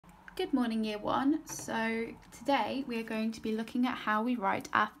Good morning, Year 1. So today we are going to be looking at how we write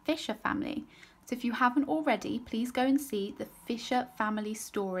our Fisher family. So if you haven't already, please go and see the Fisher family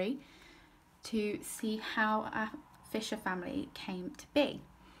story to see how our Fisher family came to be.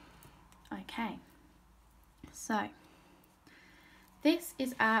 Okay, so this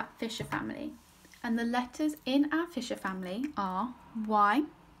is our Fisher family, and the letters in our Fisher family are Y,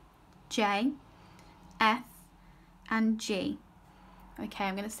 J, F and G. Okay,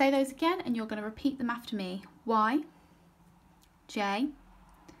 I'm going to say those again and you're going to repeat them after me. Y, J,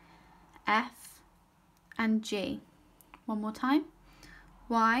 F and G. One more time.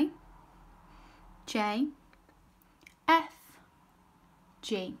 Y, J, F,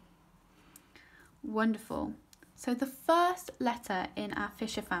 G. Wonderful. So the first letter in our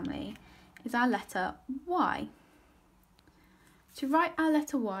Fisher family is our letter Y. To write our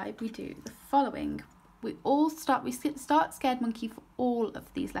letter Y, we do the following. We start scared monkey for all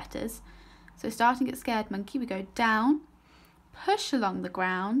of these letters. So starting at scared monkey, we go down, push along the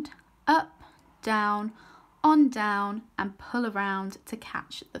ground, up, down, on down, and pull around to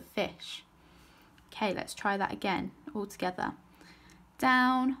catch the fish. Okay, let's try that again, all together.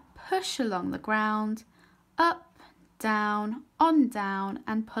 Down, push along the ground, up, down, on down,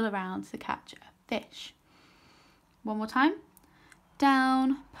 and pull around to catch a fish. One more time.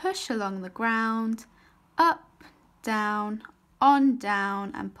 Down, push along the ground, up, down, on,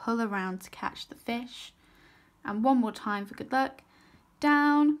 down, and pull around to catch the fish. And one more time for good luck.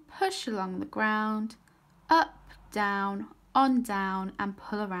 Down, push along the ground, up, down, on, down, and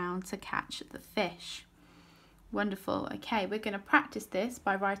pull around to catch the fish. Wonderful. Okay, we're going to practice this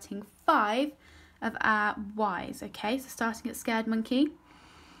by writing 5 of our Y's. Okay, so starting at scared monkey.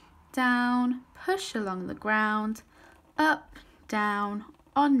 Down, push along the ground, up, down,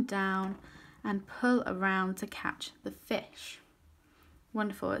 on, down, and pull around to catch the fish.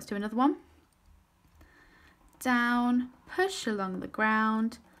 Wonderful. Let's do another one. Down, push along the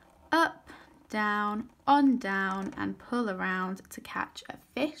ground, up, down, on, down, and pull around to catch a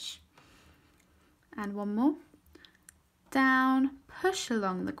fish. And one more. Down, push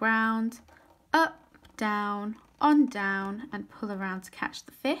along the ground, up, down, on, down, and pull around to catch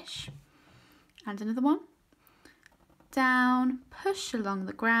the fish. And another one. Down, push along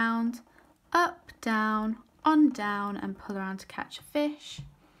the ground, up, down, on, down, and pull around to catch a fish.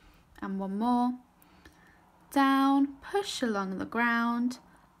 And one more. Down, push along the ground,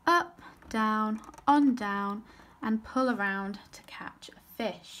 up, down, on, down, and pull around to catch a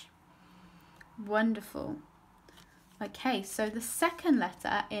fish. Wonderful. Okay, so the second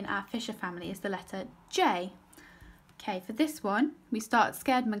letter in our Fisher family is the letter J. Okay, for this one, we start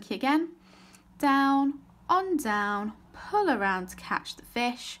scared monkey again. Down, on, down, pull around to catch the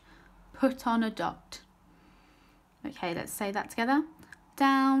fish, put on a dot. Okay, let's say that together.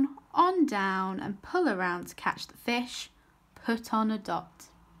 Down, on, down, and pull around to catch the fish, put on a dot.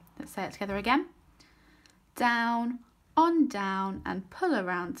 Let's say it together again. Down, on, down, and pull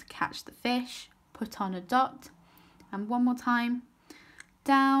around to catch the fish, put on a dot. And one more time.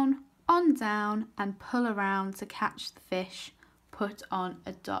 Down, on, down, and pull around to catch the fish, put on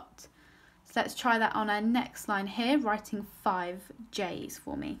a dot. So let's try that on our next line here, writing 5 J's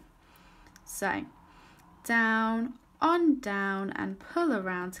for me. So, down, on, down, and pull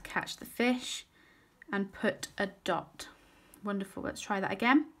around to catch the fish, and put a dot. Wonderful, let's try that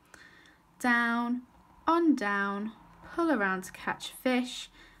again. Down, on, down, pull around to catch a fish,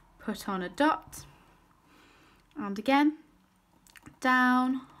 put on a dot. And again.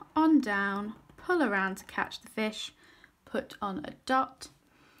 Down, on, down, pull around to catch the fish, put on a dot.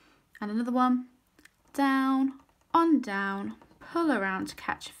 And another one. Down, on, down, pull around to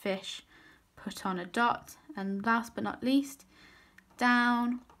catch a fish, put on a dot. And last but not least,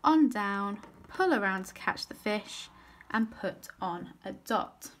 down, on, down, pull around to catch the fish, and put on a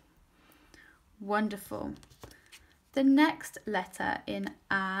dot. Wonderful. The next letter in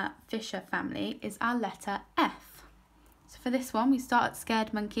our Fisher family is our letter F. So for this one, we start at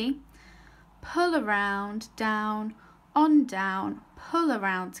scared monkey, pull around, down, on, down, pull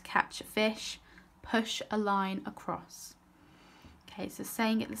around to catch a fish, push a line across. Okay, so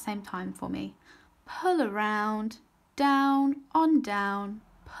saying it at the same time for me. Pull around, down, on, down,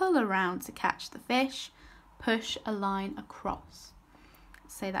 pull around to catch the fish, push a line across.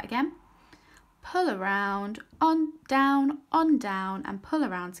 Say that again. Pull around, on, down, and pull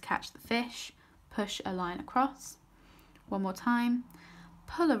around to catch the fish, push a line across. One more time.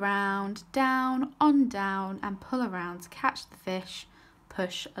 Pull around, down, and pull around to catch the fish,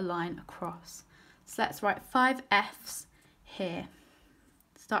 push a line across. So let's write 5 F's here.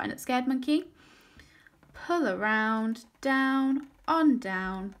 Starting at scared monkey. Pull around, down,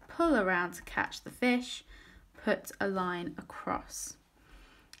 pull around to catch the fish, put a line across.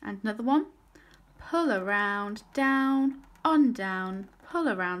 And another one, pull around, down, on, down, pull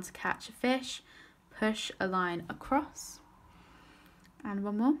around to catch a fish, push a line across. And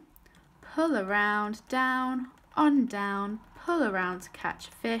one more, pull around, down, on, down, pull around to catch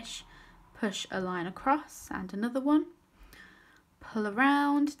a fish, push a line across. And another one, pull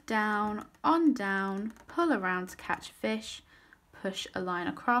around, down, on, down, pull around to catch a fish, push a line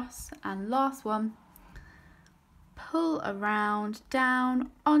across. And last one, pull around,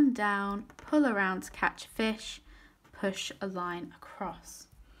 down, on, down, pull around to catch a fish, push a line across.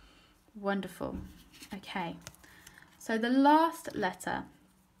 Wonderful. Okay, so the last letter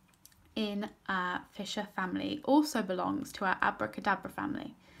in our Fisher family also belongs to our abracadabra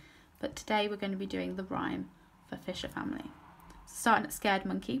family, but today we're going to be doing the rhyme for Fisher family. Starting at scared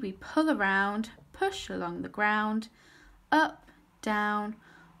monkey, we pull around, push along the ground, up, down,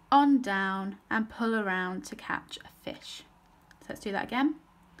 on, down, and pull around to catch a fish. So let's do that again.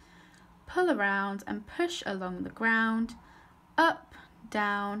 Pull around and push along the ground, up,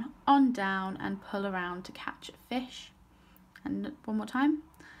 down, on, down, and pull around to catch a fish. And one more time.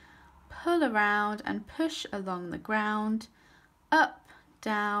 Pull around and push along the ground, up,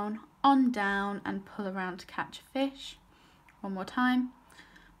 down, on, down, and pull around to catch a fish. One more time.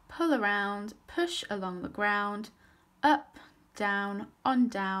 Pull around, push along the ground, up, down, on,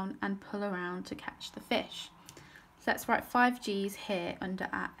 down, and pull around to catch the fish. So let's write 5 G's here under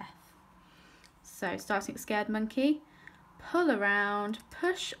our F. So starting at scared monkey, pull around,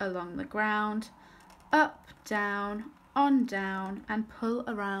 push along the ground, up, down, on, down, and pull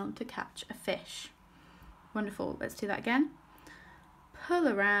around to catch a fish. Wonderful. Let's do that again. Pull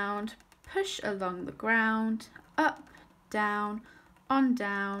around, push along the ground, up, down, on,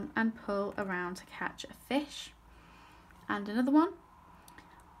 down, and pull around to catch a fish. And another one.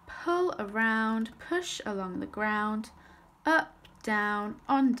 Pull around, push along the ground, up, down,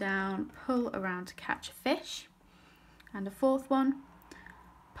 on, down, pull around to catch a fish. And a fourth one.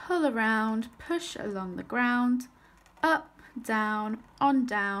 Pull around, push along the ground, up, down, on,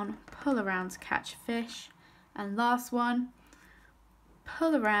 down, pull around to catch a fish. And last one.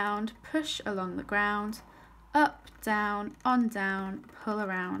 Pull around, push along the ground, up, down, on, down, pull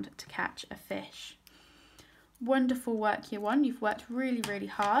around to catch a fish. Wonderful work, year 1. You've worked really, really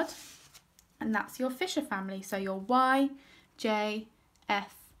hard. And that's your Fisher family. So your Y, J,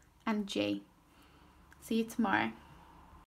 F, and G. See you tomorrow.